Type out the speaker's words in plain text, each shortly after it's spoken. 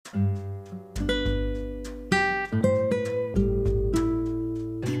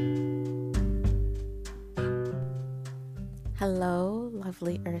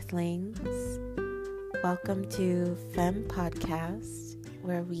lovely earthlings. Welcome to Femme Podcast,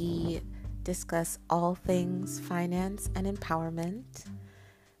 where we discuss all things finance and empowerment,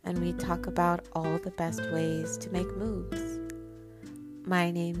 and we talk about all the best ways to make moves.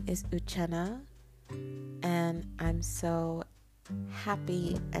 My name is Uchenna, and I'm so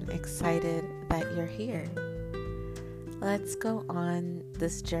happy and excited that you're here. Let's go on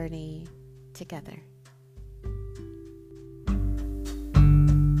this journey together.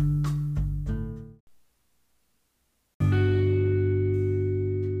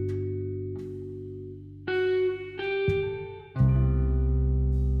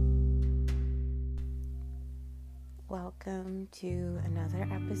 Welcome to another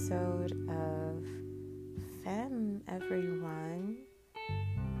episode of Femme, everyone.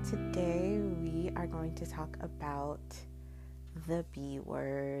 Today we are going to talk about the B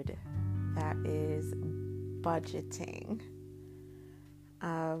word, that is budgeting.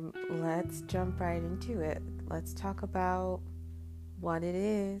 Let's jump right into it. Let's talk about what it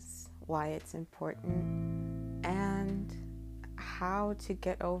is, why it's important, and how to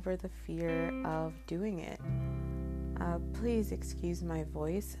get over the fear of doing it. Please excuse my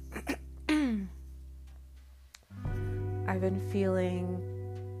voice. I've been feeling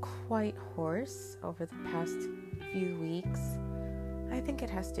quite hoarse over the past few weeks. I think it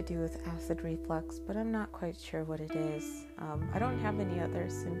has to do with acid reflux, but I'm not quite sure what it is. I don't have any other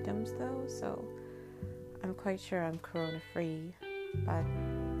symptoms though, so I'm quite sure I'm corona-free. But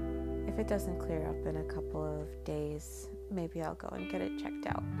if it doesn't clear up in a couple of days, maybe I'll go and get it checked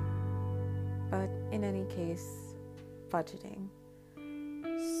out. But in any case, budgeting.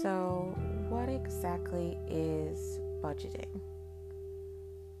 So, what exactly is budgeting?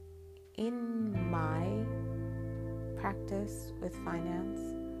 In my practice with finance,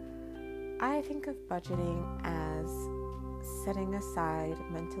 I think of budgeting as setting aside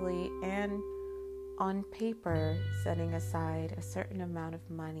mentally and on paper, setting aside a certain amount of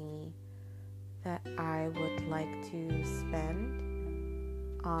money that I would like to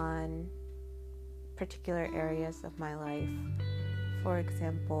spend on particular areas of my life. For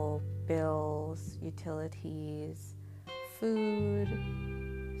example, bills, utilities, food,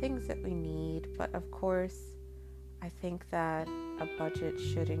 things that we need. But of course, I think that a budget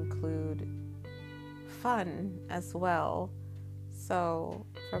should include fun as well. So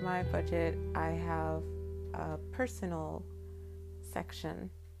for my budget, I have a personal section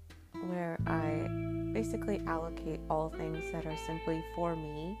where I basically allocate all things that are simply for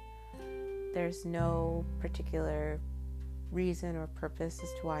me. There's no particular reason or purpose as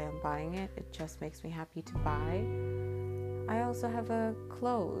to why I'm buying it. It just makes me happy to buy. I also have a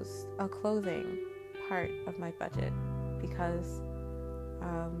clothing part of my budget because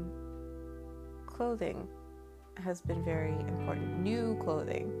clothing has been very important. New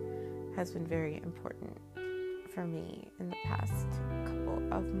clothing has been very important for me in the past couple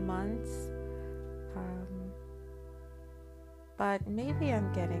of months. But maybe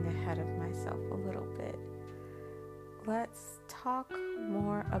I'm getting ahead of myself a little bit. Let's talk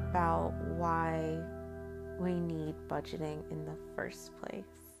more about why we need budgeting in the first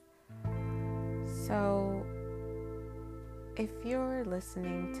place. So, if you're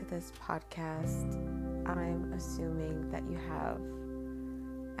listening to this podcast, I'm assuming that you have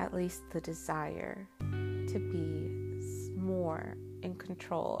at least the desire to be more in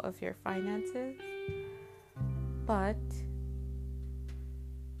control of your finances. But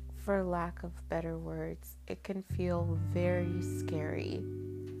for lack of better words, it can feel very scary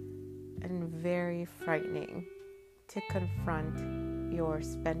and very frightening to confront your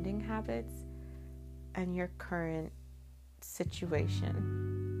spending habits and your current situation.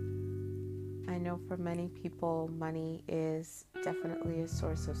 I know for many people, money is definitely a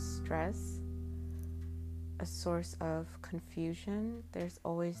source of stress, a source of confusion. There's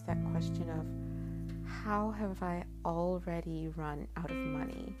always that question of, how have I already run out of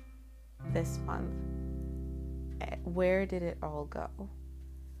money this month? Where did it all go?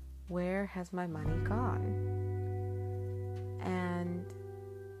 Where has my money gone? And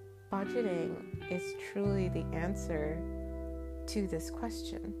budgeting is truly the answer to this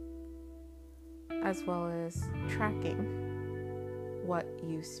question, as well as tracking what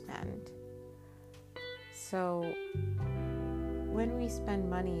you spend. So when we spend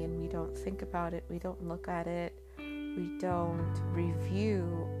money and we don't think about it, we don't look at it, we don't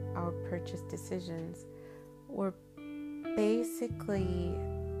review our purchase decisions, we're basically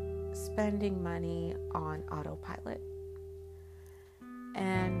spending money on autopilot.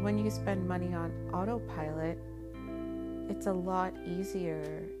 And when you spend money on autopilot, it's a lot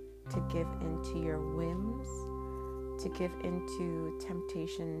easier to give into your whims, to give into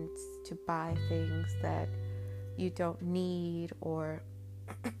temptations to buy things that you don't need, or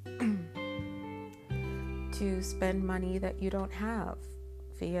to spend money that you don't have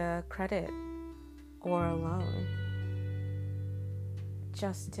via credit or a loan,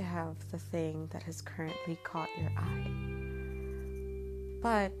 just to have the thing that has currently caught your eye.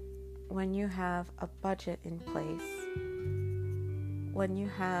 But when you have a budget in place, when you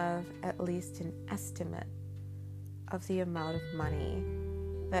have at least an estimate of the amount of money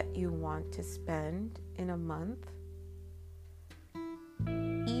that you want to spend in a month,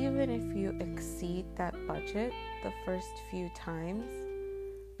 even if you exceed that budget the first few times,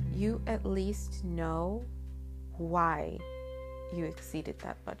 you at least know why you exceeded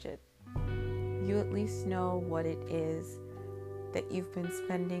that budget. You at least know what it is that you've been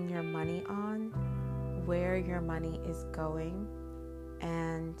spending your money on, where your money is going,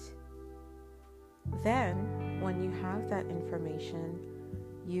 and then when you have that information,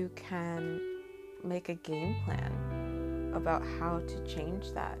 you can make a game plan about how to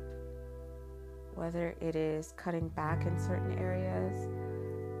change that. Whether it is cutting back in certain areas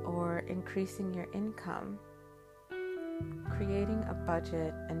or increasing your income. Creating a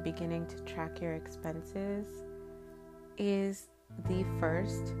budget and beginning to track your expenses is the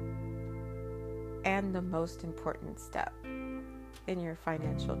first and the most important step in your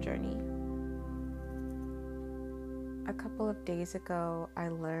financial journey. A couple of days ago, I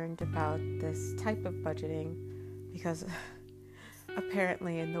learned about this type of budgeting because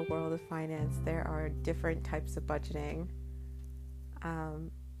apparently in the world of finance, there are different types of budgeting.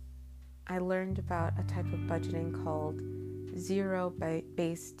 I learned about a type of budgeting called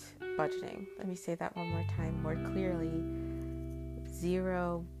zero-based budgeting. Let me say that one more time more clearly.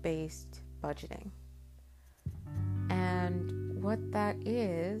 Zero-based budgeting. And what that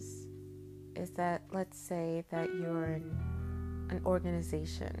is that, let's say that you're in an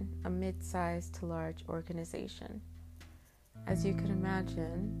organization, a mid-sized to large organization. As you can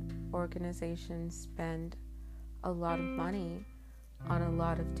imagine, organizations spend a lot of money on a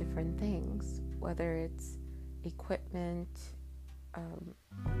lot of different things, whether it's equipment,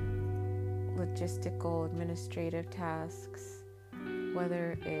 logistical, administrative tasks,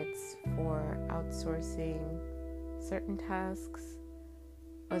 whether it's for outsourcing certain tasks,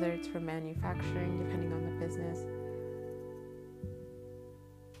 whether it's for manufacturing, depending on the business.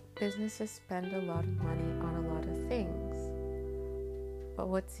 Businesses spend a lot of money on a lot of things. But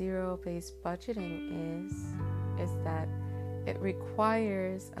what zero-based budgeting is that it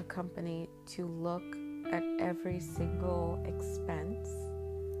requires a company to look at every single expense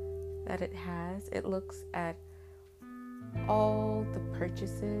that it has. It looks at all the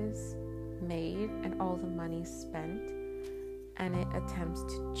purchases made and all the money spent, and it attempts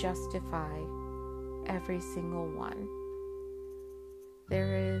to justify every single one.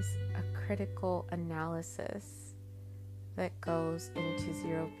 There is a critical analysis that goes into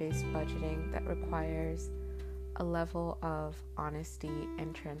zero-based budgeting that requires a level of honesty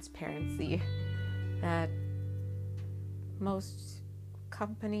and transparency that most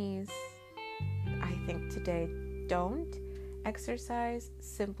companies, I think today, don't exercise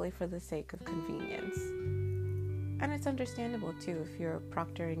simply for the sake of convenience. And it's understandable too if you're a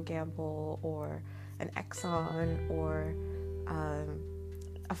Procter & Gamble or an Exxon or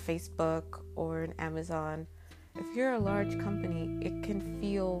a Facebook or an Amazon. If you're a large company, it can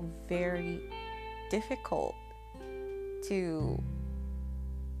feel very difficult to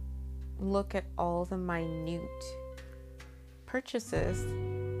look at all the minute purchases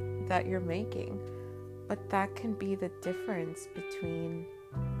that you're making. But that can be the difference between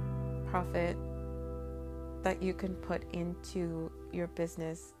profit that you can put into your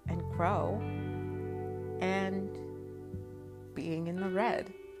business and grow and being in the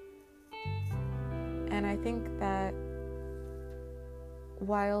red. And I think that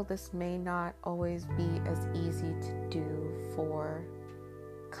while this may not always be as easy to do for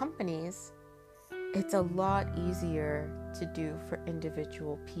companies, it's a lot easier to do for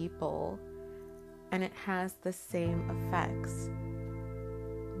individual people, and it has the same effects.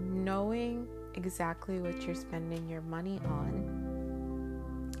 Knowing exactly what you're spending your money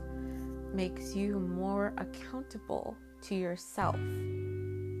on makes you more accountable to yourself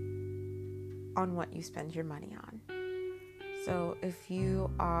on what you spend your money on. So if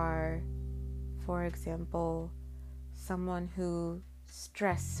you are, for example, someone who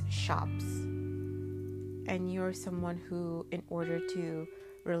stress shops, and you're someone who, in order to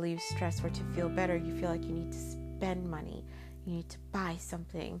relieve stress or to feel better, you feel like you need to spend money, you need to buy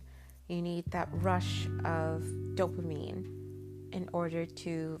something, you need that rush of dopamine in order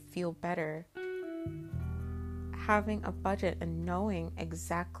to feel better, having a budget and knowing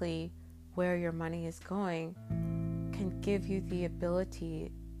exactly where your money is going can give you the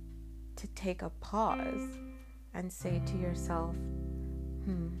ability to take a pause and say to yourself,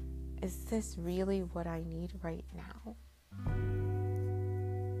 is this really what I need right now?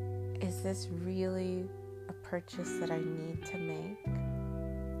 Is this really a purchase that I need to make?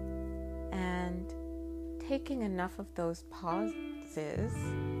 And taking enough of those pauses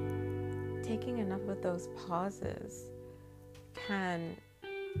can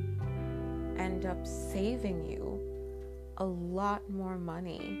end up saving you a lot more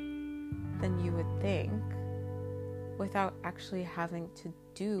money than you would think without actually having to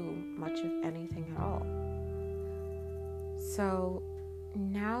do much of anything at all. So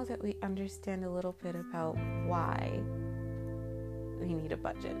now that we understand a little bit about why we need a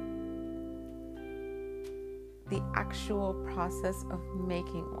budget, the actual process of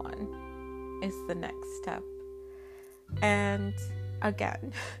making one is the next step. And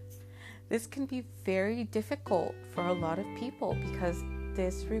again, this can be very difficult for a lot of people because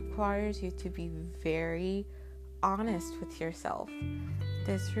this requires you to be very honest with yourself.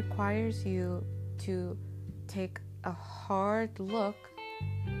 This requires you to take a hard look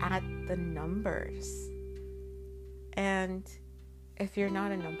at the numbers. And if you're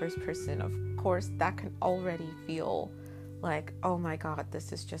not a numbers person, of course, that can already feel like, oh my God,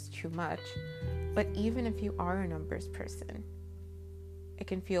 this is just too much. But even if you are a numbers person, it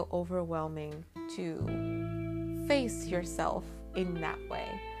can feel overwhelming to face yourself in that way.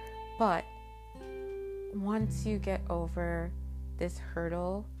 But once you get over this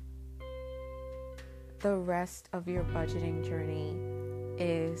hurdle, the rest of your budgeting journey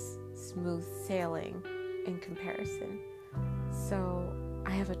is smooth sailing in comparison. So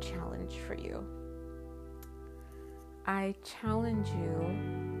I have a challenge for you. I challenge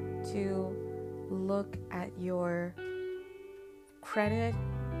you to look at your credit,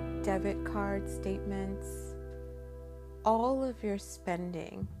 debit card statements, all of your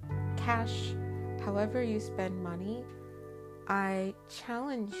spending, cash, however you spend money. I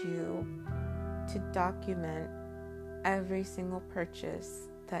challenge you to document every single purchase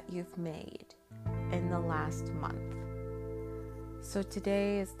that you've made in the last month. So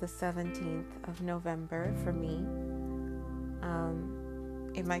today is the 17th of November for me.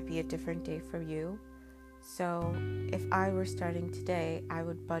 It might be a different day for you. So if I were starting today, I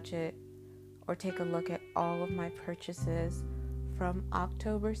would budget or take a look at all of my purchases from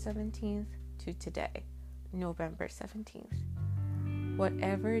October 17th to today, November 17th.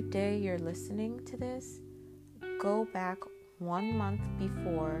 Whatever day you're listening to this, go back 1 month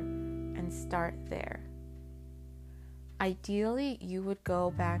before and start there. Ideally, you would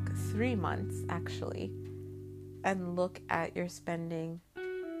go back 3 months actually and look at your spending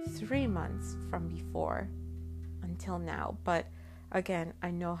 3 months from before until now. But again,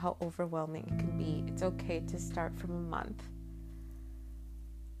 I know how overwhelming it can be. It's okay to start from a month.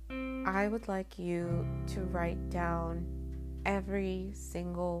 I would like you to write down every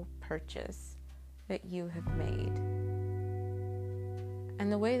single purchase that you have made.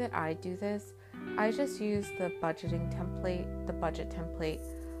 And the way that I do this, I just use the budget template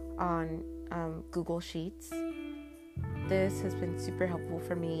on Google Sheets. This has been super helpful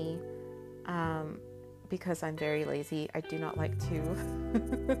for me because I'm very lazy. I do not like to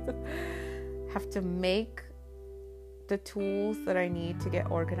have to make the tools that I need to get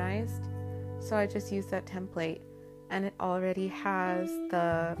organized. So I just use that template, and it already has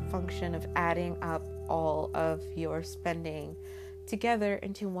the function of adding up all of your spending together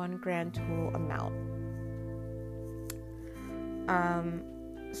into one grand total amount.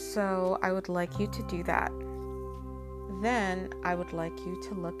 So I would like you to do that. Then I would like you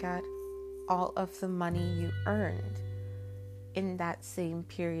to look at all of the money you earned in that same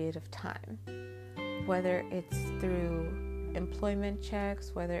period of time. Whether it's through employment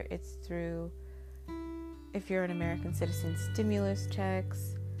checks, whether it's through, if you're an American citizen, stimulus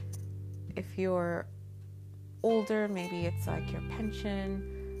checks. If you're older, maybe it's like your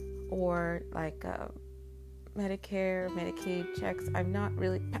pension or like Medicare, Medicaid checks. I'm not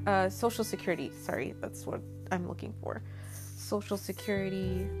really, Social Security, sorry, that's what I'm looking for. Social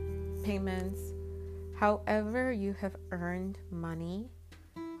Security payments. However you have earned money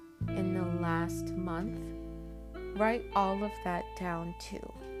in the last month, write all of that down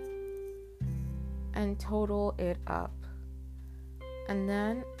too and total it up. And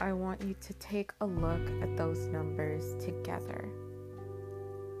then I want you to take a look at those numbers together.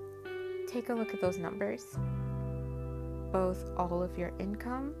 Take a look at those numbers, both all of your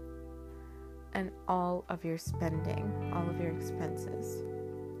income and all of your spending, all of your expenses.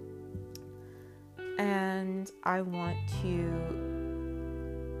 and I want to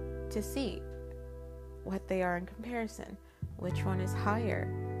see what they are in comparison. Which one is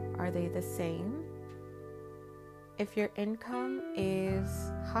higher? Are they the same? If your income is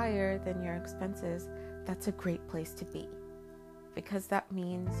higher than your expenses, that's a great place to be, because that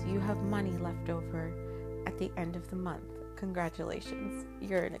means you have money left over at the end of the month. Congratulations,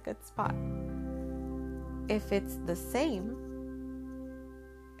 you're in a good spot. If it's the same,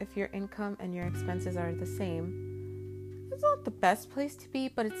 if your income and your expenses are the same, it's not the best place to be,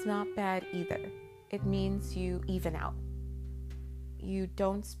 but it's not bad either. It means you even out. You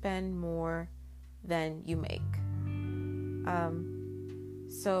don't spend more than you make.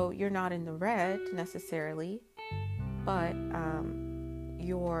 So you're not in the red necessarily, but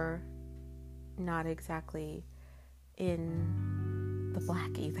you're not exactly in the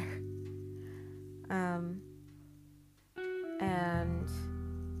black either. And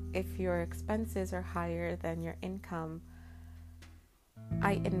if your expenses are higher than your income,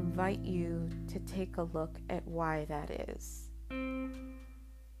 I invite you to take a look at why that is.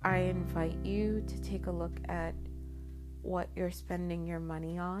 I invite you to take a look at what you're spending your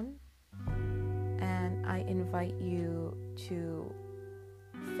money on, and I invite you to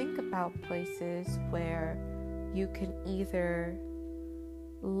think about places where you can either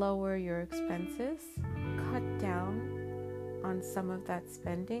lower your expenses, cut down on some of that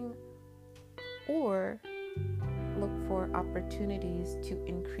spending, or look for opportunities to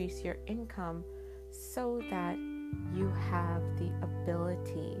increase your income so that you have the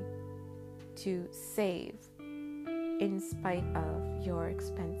ability to save in spite of your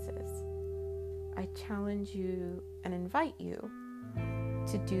expenses. I challenge you and invite you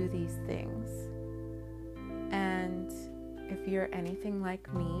to do these things. And if you're anything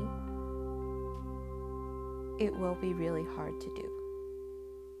like me, it will be really hard to do.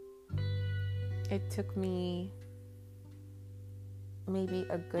 It took me maybe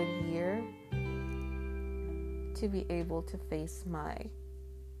a good year to be able to face my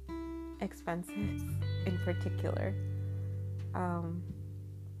expenses in particular.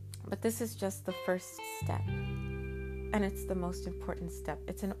 But this is just the first step, and it's the most important step.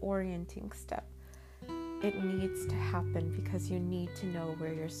 It's an orienting step. It needs to happen because you need to know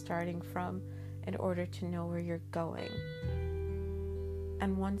where you're starting from in order to know where you're going.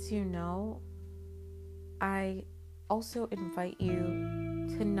 And once you know, I also invite you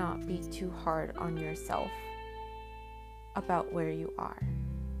to not be too hard on yourself about where you are.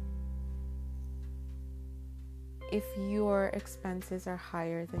 If your expenses are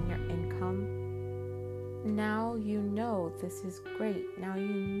higher than your income, now you know this is great. Now you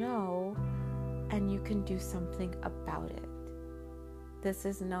know, and you can do something about it. This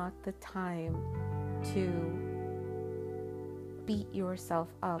is not the time to beat yourself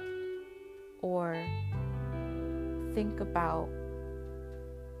up or think about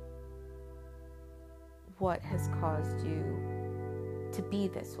what has caused you to be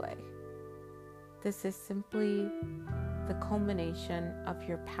this way. This is simply the culmination of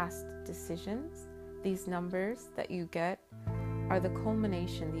your past decisions. These numbers that you get are the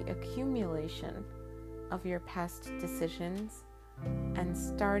culmination, the accumulation of your past decisions. And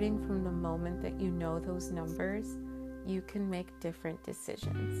starting from the moment that you know those numbers, you can make different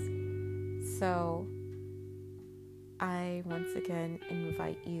decisions. So I once again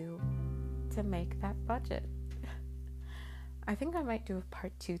invite you to make that budget. I think I might do a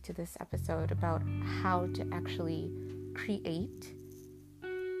part 2 to this episode about how to actually create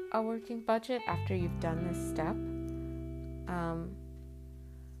a working budget after you've done this step.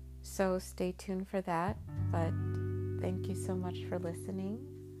 So stay tuned for that, but thank you so much for listening.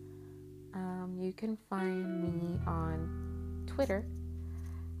 You can find me on Twitter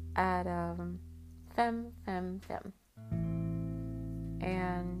at FemFemFem.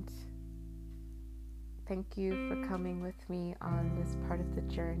 And thank you for coming with me on this part of the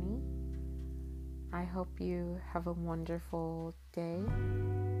journey. I hope you have a wonderful day,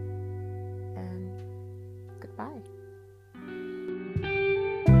 and goodbye.